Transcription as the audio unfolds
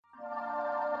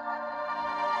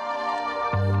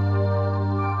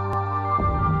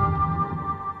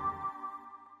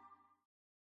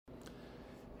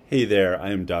Hey there,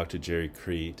 I am Dr. Jerry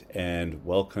Crete, and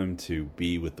welcome to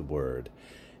Be with the Word.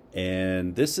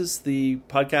 And this is the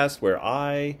podcast where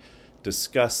I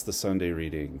discuss the Sunday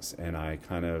readings and I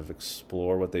kind of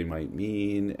explore what they might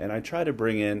mean, and I try to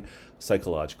bring in a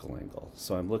psychological angle.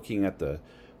 So I'm looking at the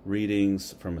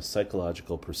readings from a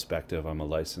psychological perspective. I'm a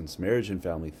licensed marriage and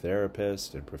family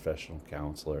therapist and professional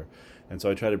counselor, and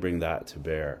so I try to bring that to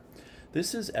bear.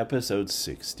 This is episode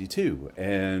 62,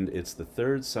 and it's the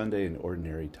third Sunday in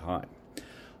Ordinary Time.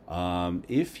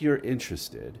 If you're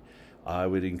interested, I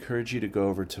would encourage you to go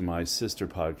over to my sister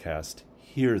podcast,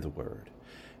 Hear the Word,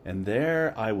 and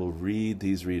there I will read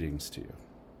these readings to you.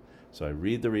 So I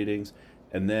read the readings,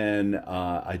 and then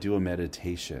I do a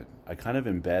meditation. I kind of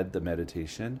embed the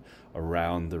meditation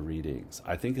around the readings.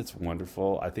 I think it's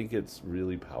wonderful. I think it's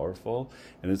really powerful.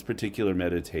 In this particular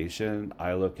meditation,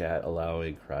 I look at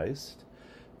allowing Christ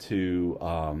to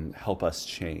help us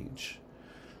change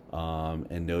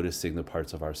and noticing the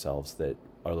parts of ourselves that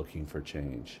are looking for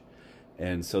change.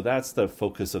 And so that's the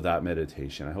focus of that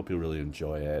meditation. I hope you really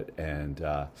enjoy it and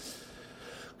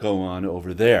go on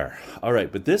over there. All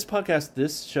right, but this podcast,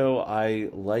 this show, I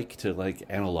like to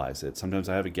analyze it. Sometimes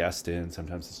I have a guest in,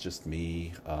 sometimes it's just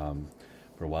me.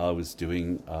 For a while I was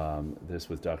doing this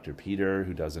with Dr. Peter,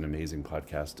 who does an amazing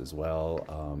podcast as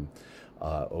well,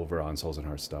 over on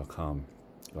soulsandhearts.com,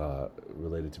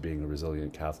 related to being a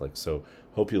resilient Catholic. So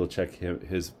hope you'll check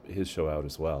his show out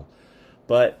as well.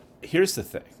 But here's the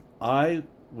thing. I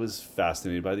was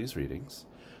fascinated by these readings.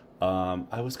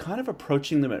 I was kind of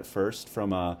approaching them at first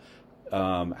from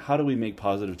how do we make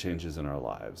positive changes in our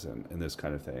lives and this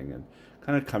kind of thing, and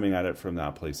kind of coming at it from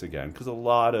that place again, because a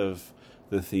lot of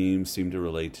the themes seem to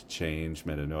relate to change,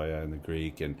 metanoia in the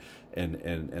Greek, and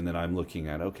then I'm looking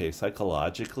at, okay,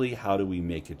 psychologically, how do we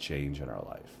make a change in our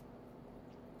life?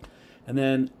 And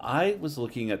then I was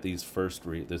looking at these first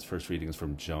readings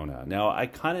from Jonah. Now, I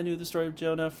kind of knew the story of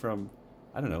Jonah from,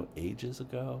 I don't know, ages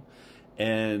ago,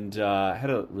 and I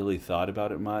hadn't really thought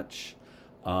about it much.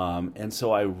 And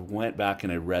so I went back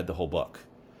and I read the whole book.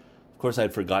 Of course,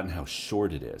 I'd forgotten how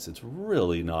short it is. It's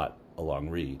really not a long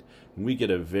read. And we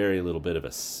get a very little bit of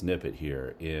a snippet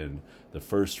here in the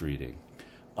first reading.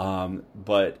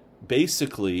 But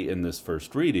basically, in this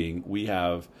first reading, we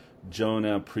have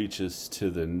Jonah preaches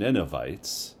to the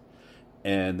Ninevites,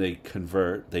 and they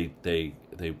convert. They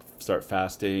start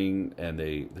fasting, and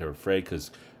they're afraid because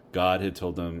God had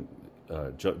told them.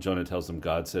 Jonah tells them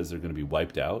God says they're going to be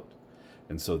wiped out,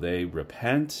 and so they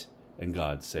repent, and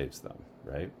God saves them.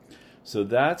 Right. So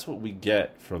that's what we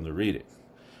get from the reading.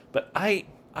 But I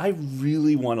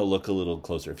really want to look a little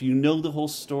closer. If you know the whole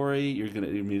story, you're going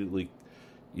to immediately,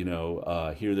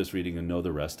 hear this reading and know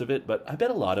the rest of it. But I bet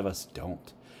a lot of us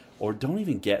don't, or don't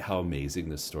even get how amazing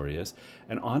this story is,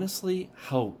 and honestly,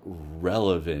 how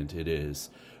relevant it is,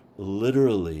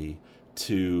 literally,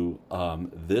 to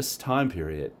this time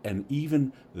period and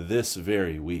even this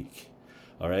very week.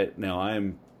 All right, now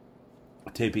I'm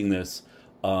taping this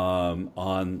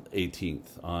on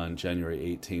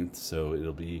January 18th, so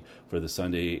it'll be for the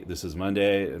Sunday. This is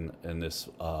Monday, and this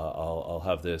I'll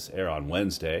have this air on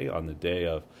Wednesday, on the day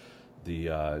of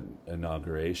the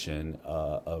inauguration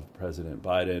of President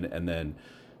Biden, and then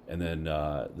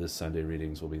this Sunday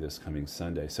readings will be this coming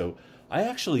Sunday. So I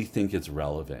actually think it's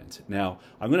relevant. Now,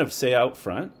 I'm going to say out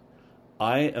front,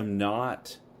 I am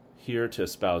not here to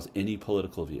espouse any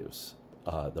political views.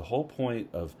 The whole point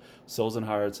of Souls and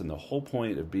Hearts and the whole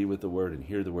point of Be with the Word and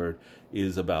Hear the Word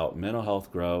is about mental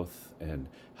health growth and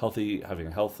having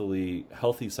a healthy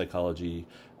psychology,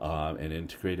 and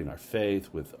integrating our faith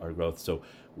with our growth. So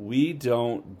we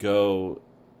don't go,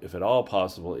 if at all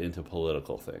possible, into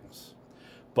political things.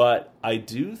 But I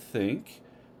do think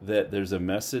that there's a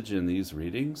message in these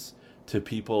readings to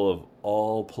people of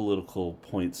all political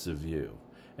points of view,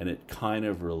 and it kind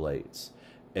of relates.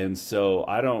 And so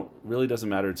really doesn't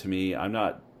matter to me. I'm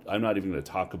not even going to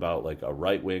talk about like a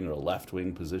right wing or a left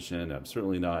wing position. I'm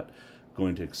certainly not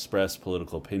going to express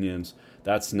political opinions.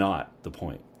 That's not the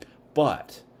point.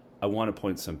 But I want to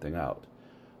point something out.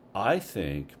 I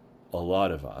think a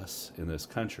lot of us in this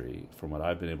country, from what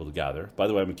I've been able to gather, by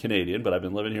the way, I'm a Canadian, but I've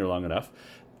been living here long enough,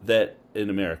 that in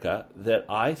America, that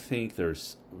I think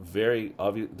there's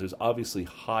obviously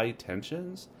high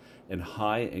tensions and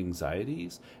high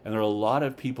anxieties, and there are a lot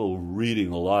of people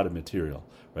reading a lot of material,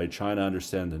 right? Trying to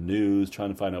understand the news, trying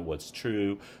to find out what's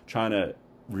true, trying to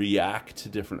react to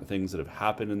different things that have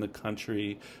happened in the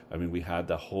country. I mean, we had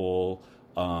the whole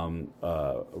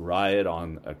riot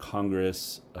on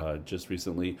Congress just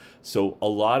recently. So a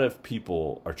lot of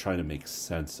people are trying to make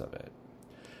sense of it.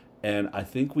 And I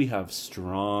think we have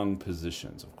strong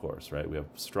positions, of course, right? We have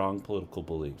strong political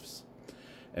beliefs.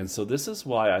 And so this is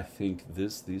why I think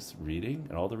this reading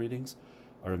and all the readings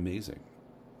are amazing.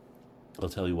 I'll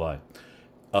tell you why.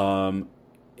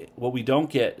 What we don't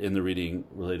get in the reading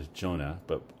related to Jonah,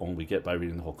 but only we get by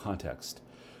reading the whole context.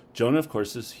 Jonah, of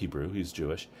course, is Hebrew. He's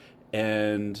Jewish.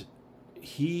 And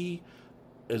he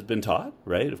has been taught,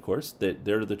 right, of course, that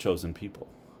they're the chosen people.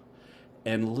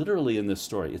 And literally in this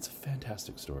story, it's a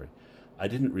fantastic story. I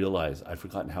didn't realize, I'd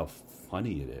forgotten how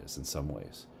funny it is in some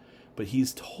ways. But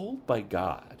he's told by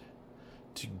God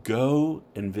to go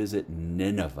and visit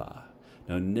Nineveh.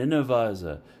 Now, Nineveh is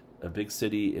a big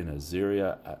city in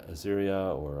Assyria,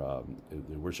 or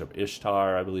they worship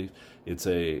Ishtar, I believe. It's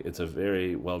a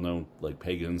very well-known like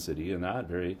pagan city, and that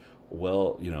very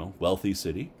wealthy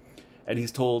city. And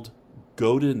he's told,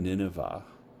 go to Nineveh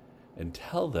and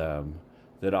tell them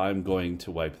that I'm going to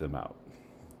wipe them out.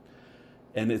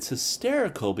 And it's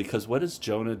hysterical because what does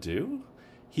Jonah do?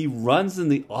 He runs in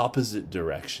the opposite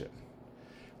direction.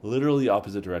 Literally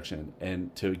opposite direction,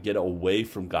 and to get away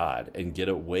from God and get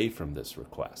away from this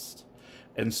request.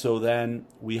 And so then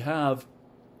we have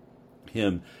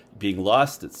him being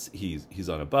lost. He's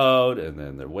on a boat, and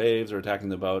then the waves are attacking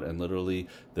the boat, and literally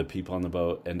the people on the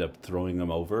boat end up throwing him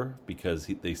over because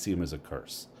they see him as a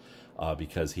curse,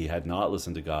 because he had not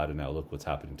listened to God, and now look what's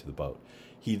happening to the boat.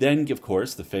 He then, of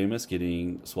course, the famous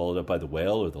getting swallowed up by the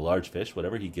whale or the large fish,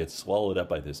 whatever, he gets swallowed up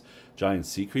by this giant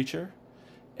sea creature.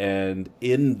 And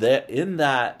inside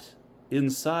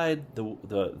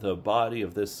the body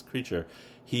of this creature,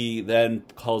 he then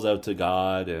calls out to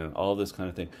God and all this kind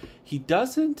of thing. He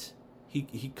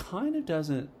kind of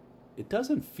doesn't, it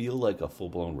doesn't feel like a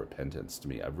full-blown repentance to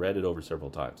me. I've read it over several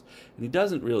times. And he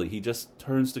doesn't really, he just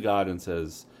turns to God and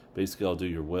says, basically, I'll do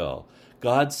your will.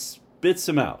 God spits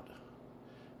him out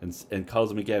and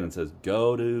calls him again and says,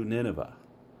 go to Nineveh.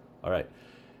 All right.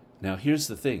 Now, here's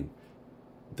the thing.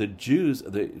 The Jews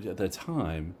at the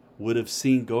time would have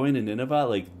seen going to Nineveh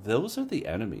like those are the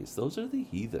enemies. Those are the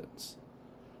heathens.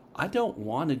 I don't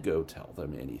want to go tell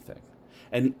them anything.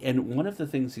 And one of the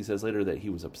things he says later that he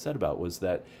was upset about was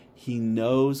that he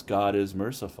knows God is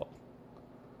merciful.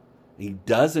 He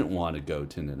doesn't want to go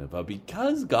to Nineveh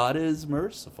because God is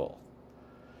merciful.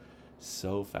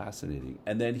 So fascinating.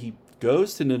 And then he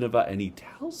goes to Nineveh and he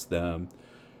tells them,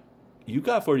 you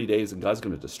got 40 days and God's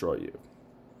going to destroy you.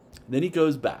 Then he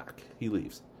goes back. He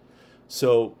leaves.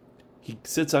 So he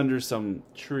sits under some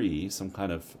tree, some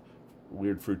kind of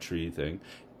weird fruit tree thing,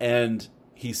 and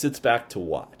he sits back to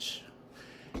watch.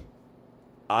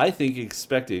 I think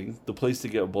expecting the place to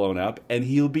get blown up, and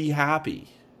he'll be happy.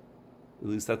 At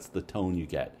least that's the tone you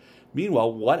get.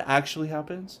 Meanwhile, what actually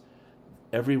happens?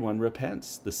 Everyone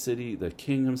repents. The city, the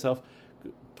king himself,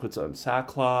 puts on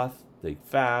sackcloth. They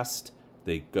fast.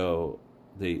 They go.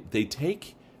 They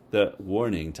take the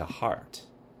warning to heart.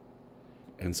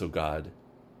 And so God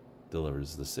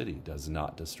delivers the city, does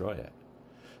not destroy it.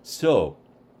 So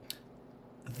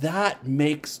that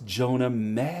makes Jonah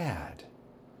mad.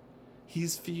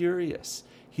 He's furious.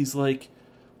 He's like,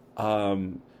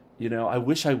 I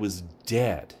wish I was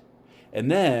dead. And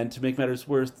then, to make matters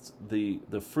worse, the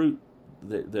fruit,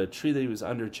 the tree that he was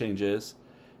under changes,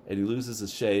 and he loses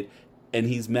his shade, and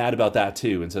he's mad about that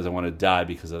too, and says, I want to die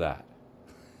because of that.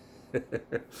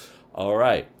 All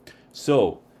right.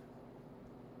 So,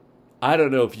 I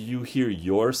don't know if you hear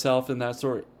yourself in that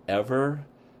story ever.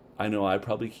 I know I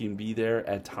probably can be there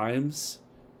at times.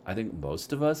 I think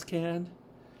most of us can.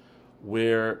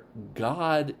 Where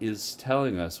God is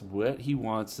telling us what he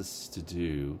wants us to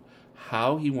do,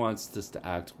 how he wants us to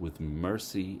act with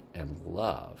mercy and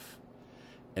love.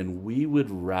 And we would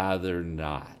rather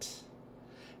not.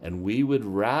 And we would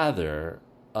rather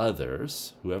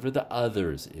others, whoever the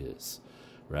others is,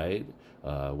 right?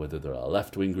 Whether they're a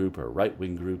left-wing group or a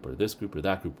right-wing group or this group or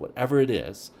that group, whatever it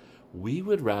is, we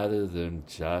would rather them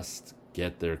just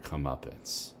get their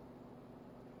comeuppance.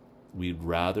 We'd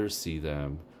rather see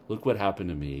them, look what happened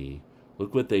to me,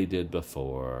 look what they did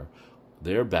before,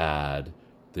 they're bad,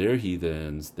 they're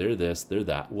heathens, they're this, they're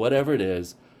that, whatever it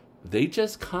is, they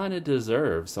just kind of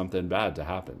deserve something bad to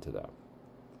happen to them.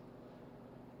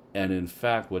 And in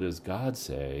fact, what does God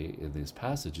say in these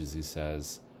passages? He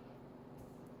says,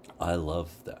 I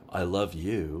love them. I love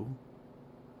you,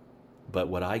 but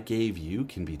what I gave you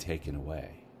can be taken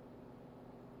away.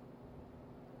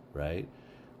 Right?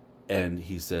 And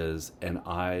he says, and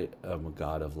I am a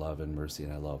God of love and mercy,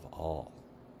 and I love all.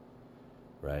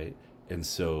 Right? And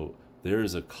so there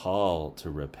is a call to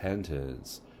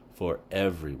repentance for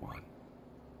everyone.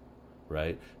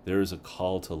 Right? There is a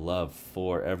call to love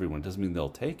for everyone. It doesn't mean they'll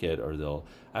take it or they'll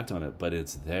act on it, but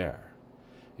it's there.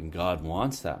 And God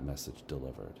wants that message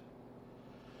delivered.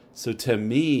 So to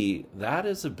me, that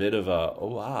is a bit of a,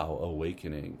 oh wow,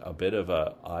 awakening, a bit of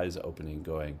a eyes opening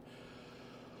going,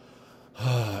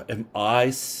 am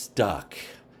I stuck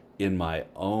in my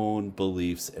own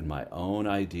beliefs and my own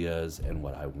ideas and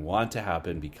what I want to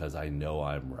happen because I know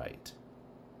I'm right?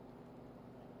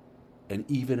 And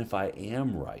even if I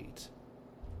am right,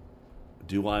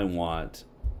 do I want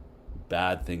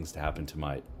bad things to happen to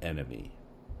my enemy?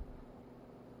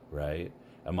 Right?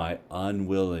 Am I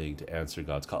unwilling to answer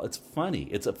God's call? It's funny.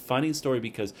 It's a funny story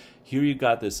because here you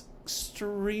got this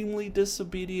extremely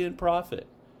disobedient prophet.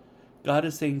 God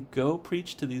is saying, go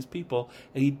preach to these people,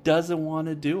 and he doesn't want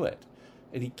to do it.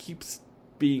 And he keeps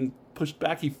being pushed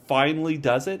back. He finally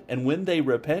does it, and when they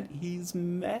repent, he's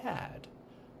mad.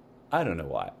 I don't know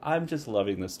why. I'm just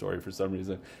loving this story for some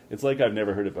reason. It's like I've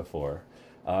never heard it before.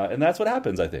 And that's what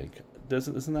happens, I think.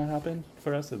 Doesn't that happen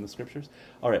for us in the scriptures?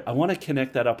 All right, I want to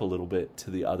connect that up a little bit to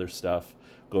the other stuff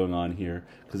going on here,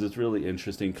 because it's really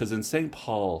interesting. Because in St.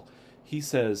 Paul, he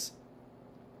says,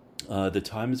 the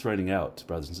time is running out,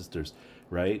 brothers and sisters,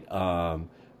 right?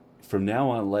 From now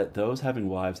on, let those having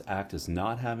wives act as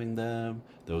not having them,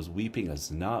 those weeping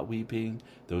as not weeping,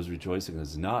 those rejoicing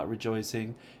as not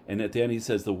rejoicing. And at the end he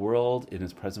says, the world in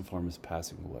its present form is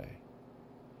passing away.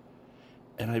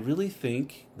 And I really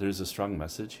think there's a strong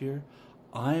message here.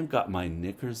 I've got my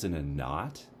knickers in a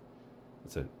knot.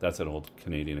 That's an old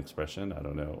Canadian expression. I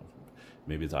don't know.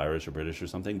 Maybe it's Irish or British or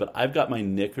something. But I've got my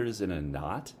knickers in a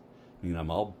knot. I mean, I'm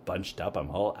all bunched up. I'm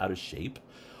all out of shape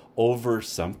over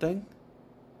something.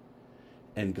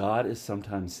 And God is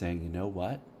sometimes saying, you know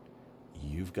what?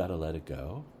 You've got to let it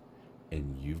go.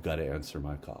 And you've got to answer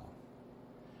my call.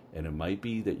 And it might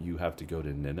be that you have to go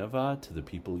to Nineveh, to the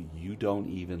people you don't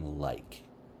even like.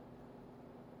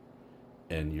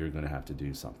 And you're going to have to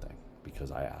do something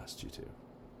because I asked you to.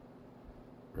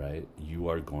 Right? You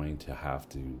are going to have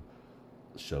to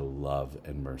show love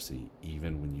and mercy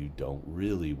even when you don't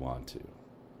really want to.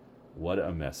 What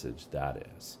a message that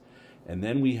is. And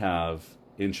then we have,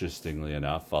 interestingly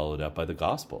enough, followed up by the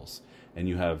Gospels. And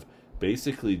you have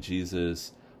basically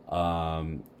Jesus,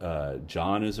 John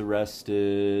is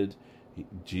arrested.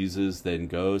 Jesus then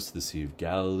goes to the Sea of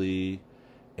Galilee.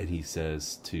 And he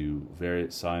says to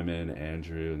Simon,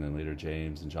 Andrew, and then later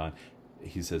James and John,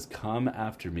 he says, come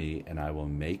after me and I will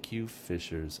make you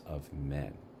fishers of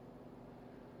men.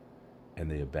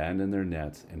 And they abandoned their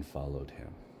nets and followed him.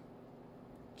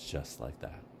 Just like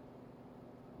that.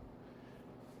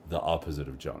 The opposite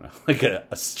of Jonah. Like a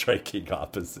striking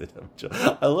opposite of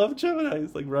Jonah. I love Jonah.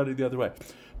 He's like running the other way.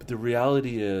 But the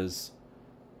reality is,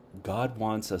 God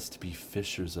wants us to be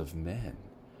fishers of men.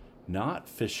 Not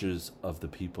fishers of the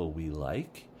people we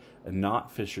like, and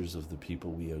not fishers of the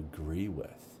people we agree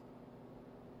with.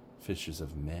 Fishers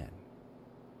of men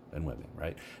and women,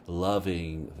 right?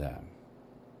 Loving them,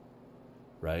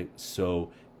 right?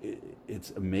 So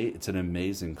it's an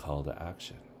amazing call to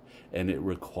action. And it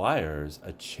requires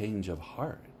a change of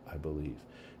heart, I believe,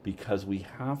 because we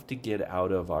have to get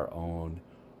out of our own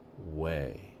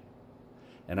way.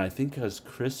 And I think as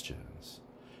Christians,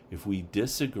 if we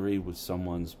disagree with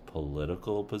someone's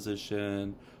political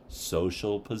position,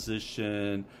 social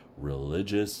position,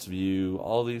 religious view,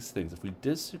 all these things, if we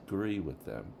disagree with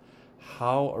them,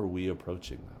 how are we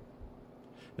approaching them?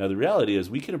 Now, the reality is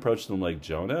we can approach them like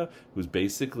Jonah, who's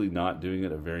basically not doing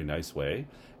it a very nice way.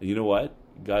 And you know what?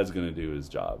 God's going to do his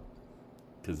job,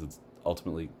 because it's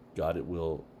ultimately God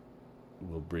will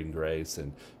bring grace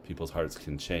and people's hearts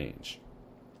can change.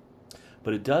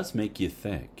 But it does make you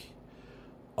think,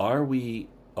 are we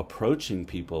approaching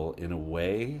people in a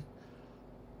way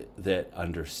that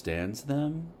understands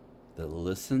them, that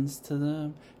listens to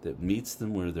them, that meets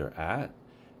them where they're at,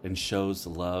 and shows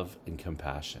love and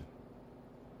compassion?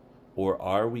 Or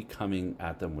are we coming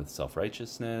at them with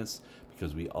self-righteousness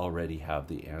because we already have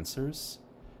the answers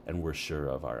and we're sure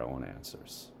of our own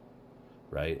answers,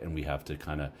 right? And we have to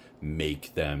kind of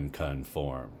make them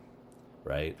conform,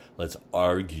 right? Let's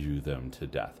argue them to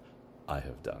death. I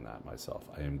have done that myself.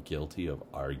 I am guilty of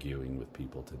arguing with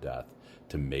people to death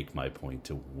to make my point,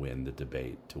 to win the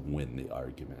debate, to win the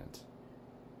argument.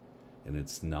 And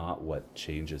it's not what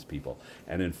changes people.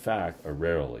 And in fact, or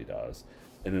rarely does.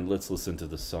 And then let's listen to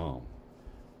the psalm.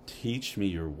 Teach me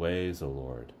your ways, O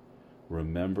Lord.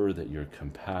 Remember that your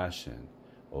compassion,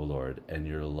 O Lord, and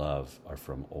your love are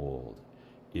from old.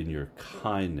 In your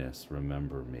kindness,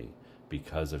 remember me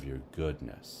because of your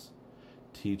goodness.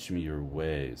 Teach me your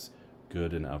ways.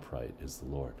 Good and upright is the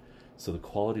Lord. So the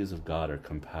qualities of God are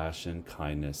compassion,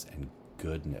 kindness, and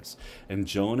goodness. And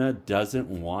Jonah doesn't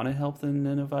want to help the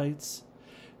Ninevites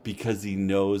because he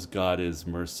knows God is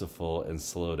merciful and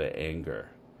slow to anger.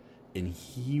 And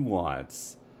he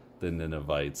wants the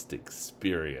Ninevites to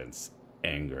experience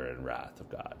anger and wrath of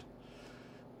God.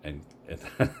 And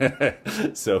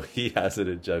so he has an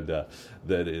agenda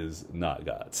that is not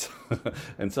God's.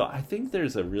 And so I think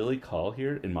there's a really call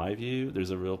here, in my view,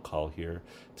 there's a real call here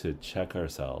to check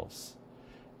ourselves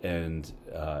and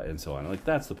so on. Like,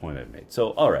 that's the point I've made.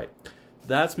 So, all right,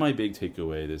 that's my big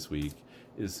takeaway this week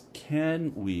is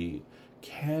can we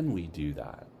do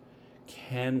that?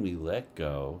 Can we let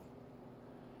go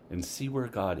and see where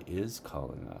God is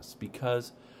calling us?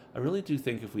 Because I really do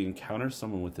think if we encounter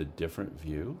someone with a different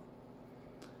view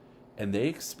and they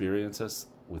experience us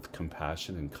with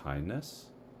compassion and kindness,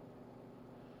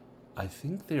 I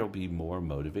think they'll be more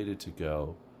motivated to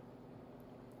go,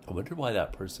 I wonder why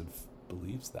that person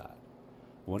believes that.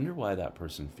 I wonder why that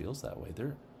person feels that way.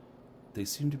 They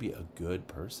seem to be a good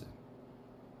person.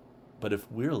 But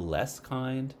if we're less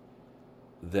kind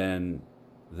than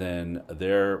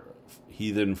their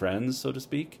heathen friends, so to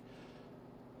speak,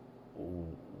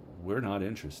 we're not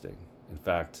interesting. In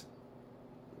fact,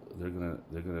 they're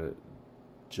gonna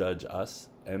judge us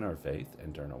and our faith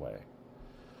and turn away.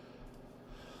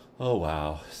 Oh,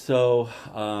 wow. So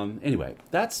anyway,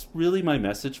 that's really my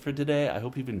message for today. I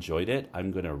hope you've enjoyed it.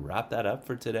 I'm going to wrap that up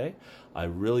for today. I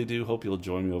really do hope you'll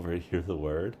join me over at Hear the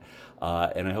Word.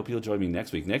 And I hope you'll join me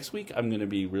next week. Next week, I'm going to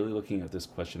be really looking at this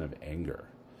question of anger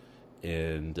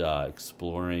and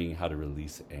exploring how to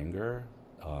release anger.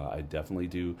 I definitely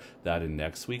do that in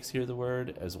next week's Hear the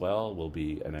Word as well. Will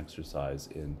be an exercise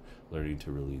in learning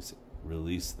to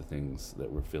release the things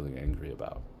that we're feeling angry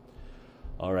about.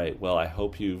 All right. Well, I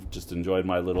hope you've just enjoyed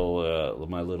my little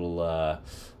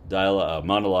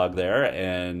monologue there,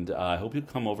 and I hope you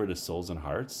come over to Souls and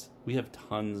Hearts. We have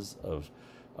tons of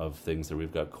things there.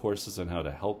 We've got courses on how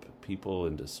to help people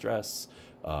in distress.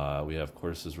 We have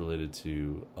courses related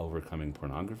to overcoming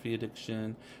pornography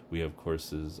addiction. We have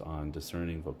courses on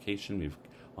discerning vocation. We have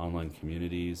online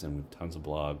communities, and we have tons of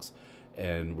blogs.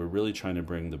 And we're really trying to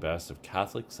bring the best of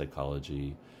Catholic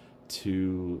psychology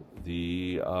to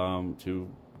to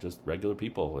just regular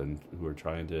people and who are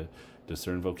trying to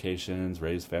discern vocations,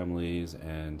 raise families,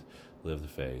 and live the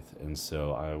faith. And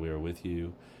so we are with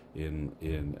you in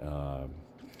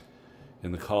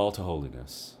the call to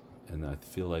holiness. And I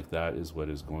feel like that is what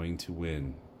is going to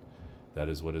win. That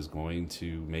is what is going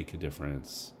to make a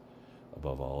difference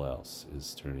above all else,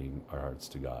 is turning our hearts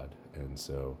to God. And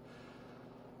so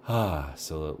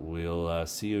we'll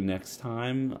see you next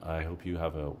time. I hope you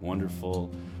have a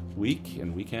wonderful week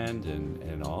and weekend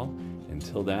and all.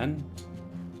 Until then,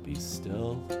 be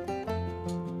still,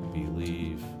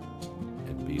 believe,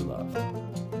 and be loved.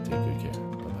 Take good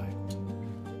care.